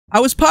I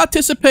was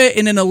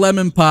participating in a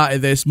lemon party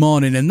this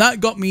morning, and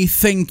that got me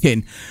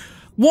thinking,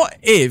 what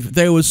if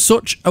there was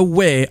such a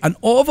way, an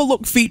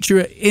overlooked feature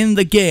in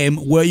the game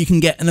where you can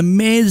get an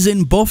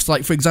amazing buffs,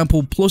 like for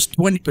example, plus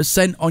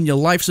 20% on your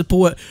life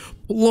support,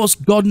 plus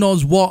God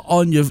knows what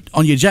on your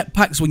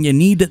jetpacks when you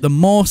need it the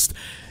most?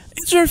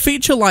 Is there a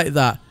feature like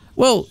that?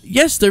 Well,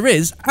 yes there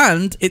is,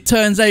 and it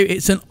turns out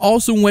it's an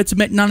awesome way to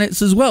make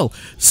nanites as well.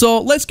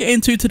 So let's get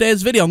into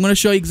today's video. I'm going to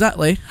show you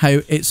exactly how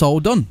it's all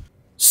done.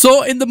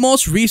 So in the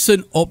most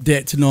recent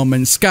update to No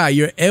Man's Sky,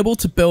 you're able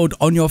to build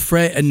on your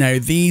freighter now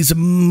these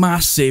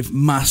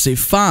massive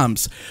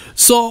farms.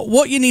 So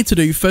what you need to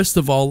do first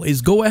of all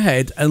is go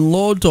ahead and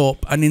load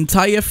up an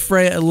entire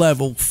freighter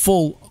level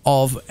full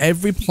of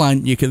every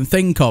plant you can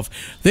think of.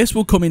 This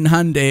will come in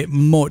handy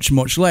much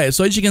later.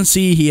 So as you can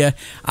see here,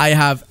 I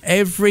have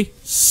every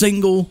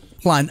single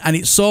plant, and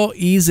it's so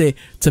easy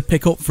to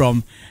pick up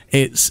from.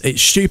 It's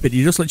stupid.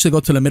 You just literally go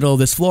to the middle of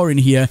this floor in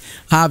here,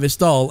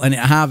 harvest all, and it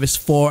harvests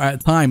 4 at a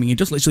time, and you're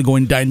just literally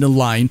going down the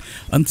line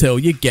until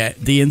you get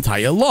the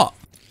entire lot.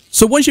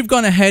 So once you've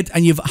gone ahead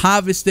and you've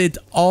harvested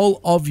all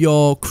of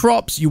your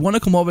crops, you want to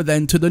come over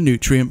then to the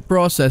nutrient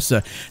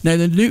processor. Now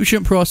the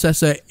nutrient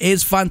processor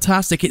is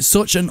fantastic. It's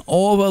such an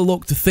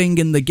overlooked thing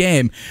in the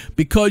game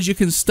because you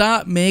can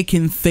start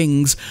making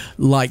things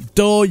like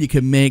dough, you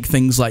can make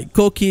things like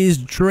cookies,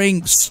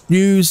 drinks,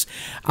 stews.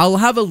 I'll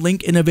have a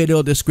link in a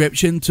video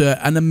description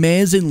to an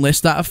amazing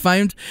list that I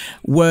found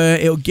where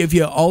it'll give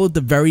you all of the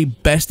very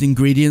best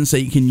ingredients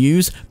that you can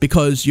use,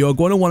 because you're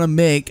going to want to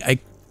make a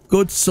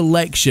good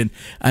selection,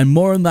 and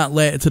more on that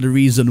later to the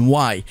reason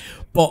why.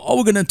 But all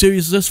we're going to do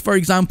is just, for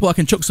example, I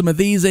can chuck some of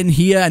these in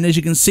here, and as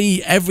you can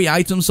see, every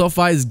item so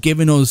far is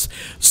giving us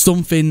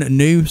something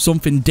new,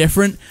 something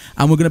different,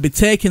 and we're going to be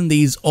taking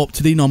these up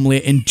to the anomaly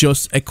in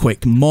just a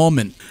quick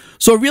moment.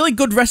 So a really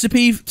good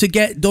recipe to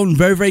get done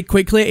very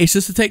quickly is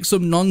just to take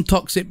some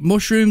non-toxic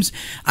mushrooms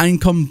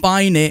and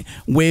combine it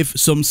with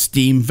some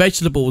steamed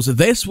vegetables.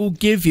 This will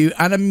give you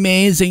an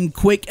amazing,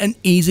 quick and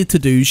easy to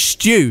do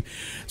stew.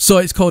 So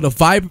it's called a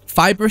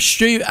fibrous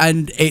stew,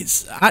 and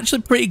it's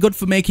actually pretty good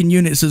for making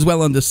units as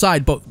well on the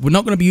side, but we're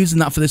not going to be using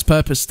that for this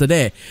purpose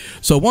today.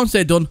 So once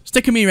they're done,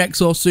 stick them in your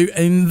exosuit,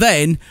 and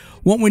then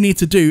what we need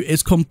to do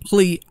is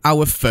complete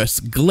our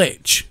first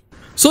glitch.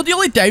 So the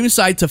only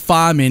downside to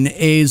farming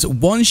is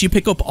once you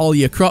pick up all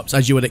your crops,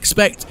 as you would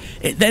expect,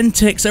 it then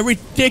takes a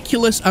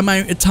ridiculous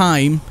amount of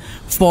time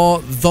for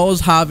those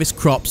harvest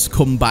crops to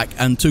come back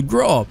and to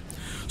grow.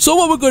 So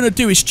what we're going to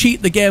do is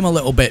cheat the game a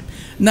little bit.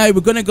 Now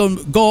we're going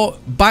to go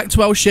back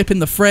to our ship in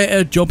the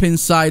freighter, jump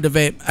inside of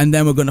it, and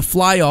then we're going to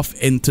fly off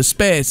into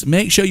space.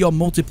 Make sure your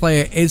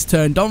multiplayer is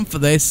turned on for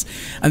this,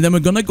 and then we're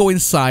going to go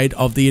inside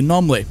of the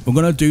anomaly. We're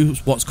going to do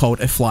what's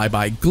called a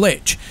flyby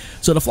glitch.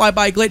 So the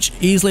flyby glitch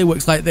easily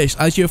works like this.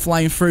 As you're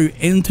flying through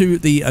into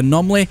the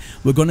anomaly,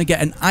 we're going to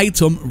get an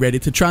item ready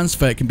to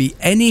transfer. It can be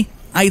any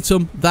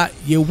item that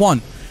you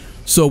want.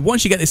 So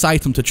once you get this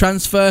item to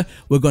transfer,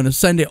 we're going to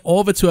send it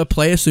over to a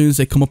player as soon as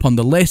they come up on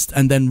the list,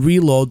 and then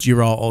reload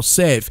your auto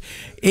save.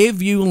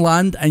 If you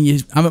land and you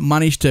haven't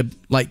managed to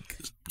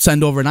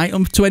send over an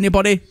item to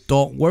anybody,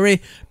 don't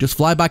worry, just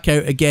fly back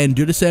out again,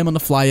 do the same on the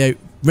fly out,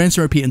 rinse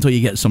and repeat until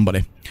you get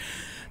somebody.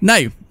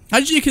 Now,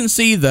 as you can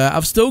see there,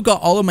 I've still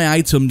got all of my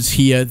items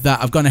here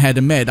that I've gone ahead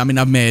and made. I mean,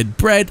 I've made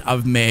bread,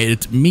 I've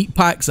made meat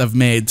packs, I've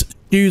made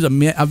stews, I've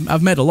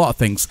made a lot of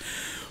things.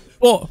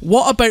 But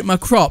what about my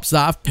crops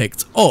that I've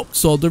picked up?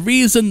 So the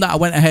reason that I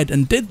went ahead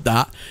and did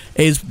that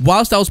is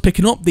whilst I was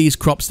picking up these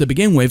crops to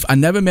begin with, I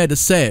never made a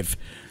save.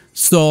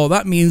 So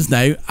that means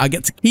now I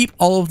get to keep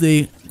all of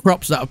the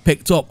crops that I've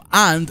picked up,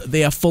 and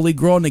they are fully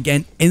grown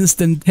again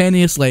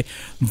instantaneously,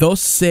 thus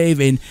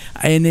saving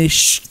in a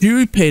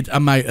stupid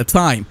amount of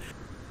time.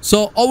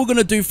 So all we're going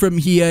to do from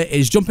here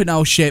is jump in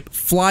our ship,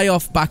 fly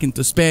off back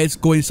into space,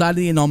 go inside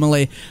the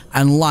anomaly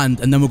and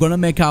land, and then we're going to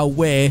make our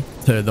way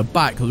to the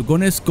back, because we're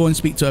going to go and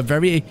speak to a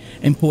very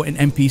important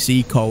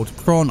NPC called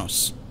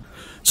Kronos.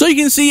 So you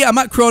can see I'm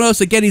at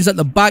Kronos again. He's at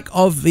the back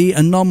of the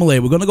anomaly.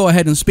 We're going to go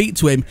ahead and speak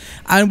to him,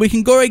 and we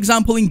can go, for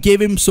example, and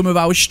give him some of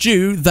our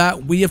stew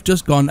that we have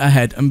just gone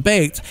ahead and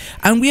baked,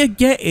 and we are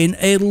getting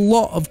a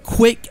lot of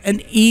quick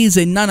and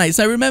easy nanites.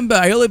 Now remember,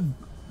 I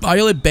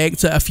only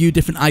baked a few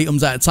different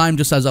items at a time,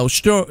 just as I was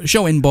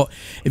showing, but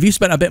if you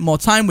spent a bit more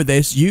time with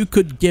this, you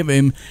could give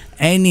him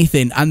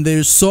anything, and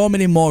there's so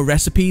many more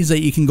recipes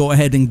that you can go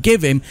ahead and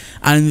give him,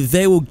 and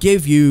they will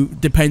give you,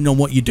 depending on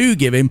what you do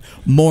give him,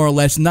 more or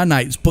less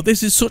nanites. But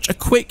this is such a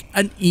quick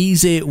and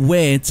easy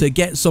way to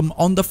get some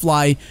on the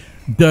fly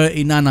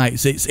dirty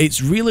nanites.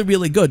 It's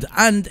really good,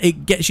 and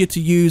it gets you to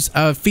use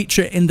a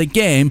feature in the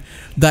game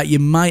that you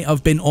might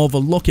have been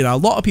overlooking. A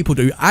lot of people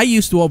do. I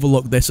used to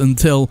overlook this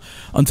until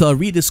I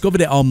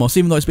rediscovered it almost,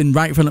 even though it's been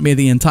right in front of me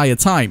the entire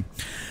time.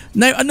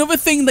 Now another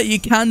thing that you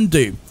can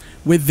do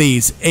with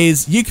these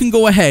is you can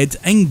go ahead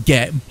and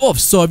get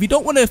buffs. So if you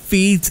don't want to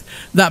feed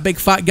that big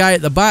fat guy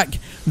at the back,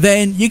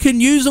 then you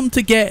can use them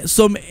to get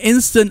some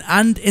instant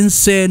and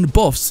insane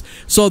buffs.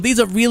 So these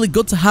are really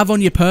good to have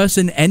on your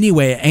person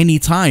anyway,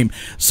 anytime.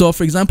 So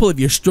for example, if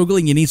you're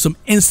struggling, you need some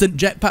instant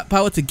jetpack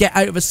power to get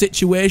out of a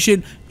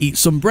situation, eat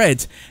some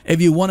bread.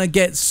 If you want to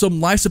get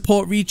some life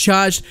support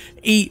recharged,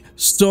 eat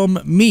some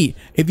meat.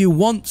 If you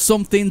want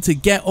something to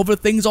get other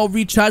things all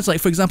recharged,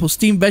 like for example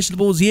steamed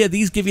vegetables here,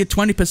 these give you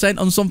 20%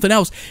 on something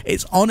else.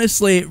 It's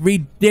honestly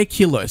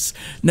ridiculous.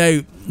 Now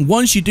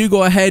once you do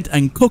go ahead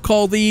and cook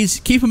all these,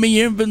 keep them in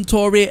your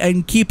inventory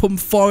and keep them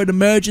for an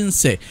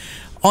emergency.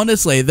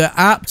 Honestly, they're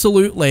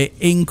absolutely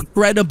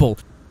incredible.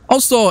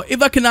 Also,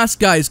 if I can ask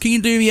guys, can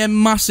you do me a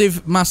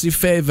massive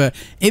favor?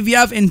 If you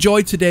have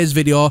enjoyed today's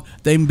video,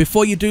 then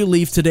before you do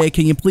leave today,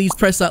 can you please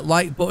press that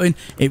like button?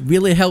 It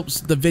really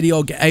helps the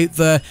video get out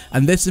there,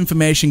 and this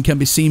information can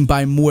be seen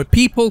by more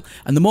people,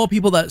 and the more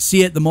people that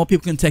see it, the more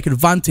people can take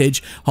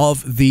advantage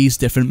of these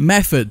different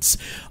methods.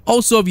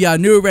 Also, if you are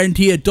new around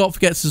here, don't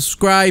forget to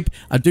subscribe.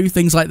 I do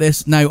things like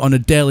this now on a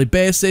daily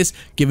basis,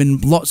 giving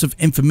lots of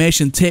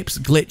information, tips,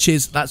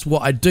 glitches. That's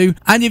what I do.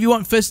 And if you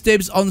want first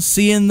dibs on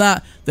seeing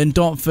that, then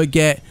don't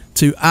forget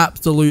to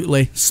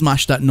absolutely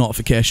smash that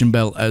notification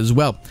bell as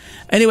well.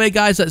 Anyway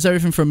guys, that's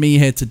everything from me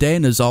here today,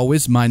 and as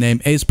always, my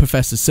name is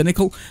Professor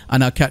Cynical,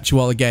 and I'll catch you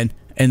all again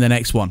in the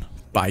next one.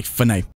 Bye for now.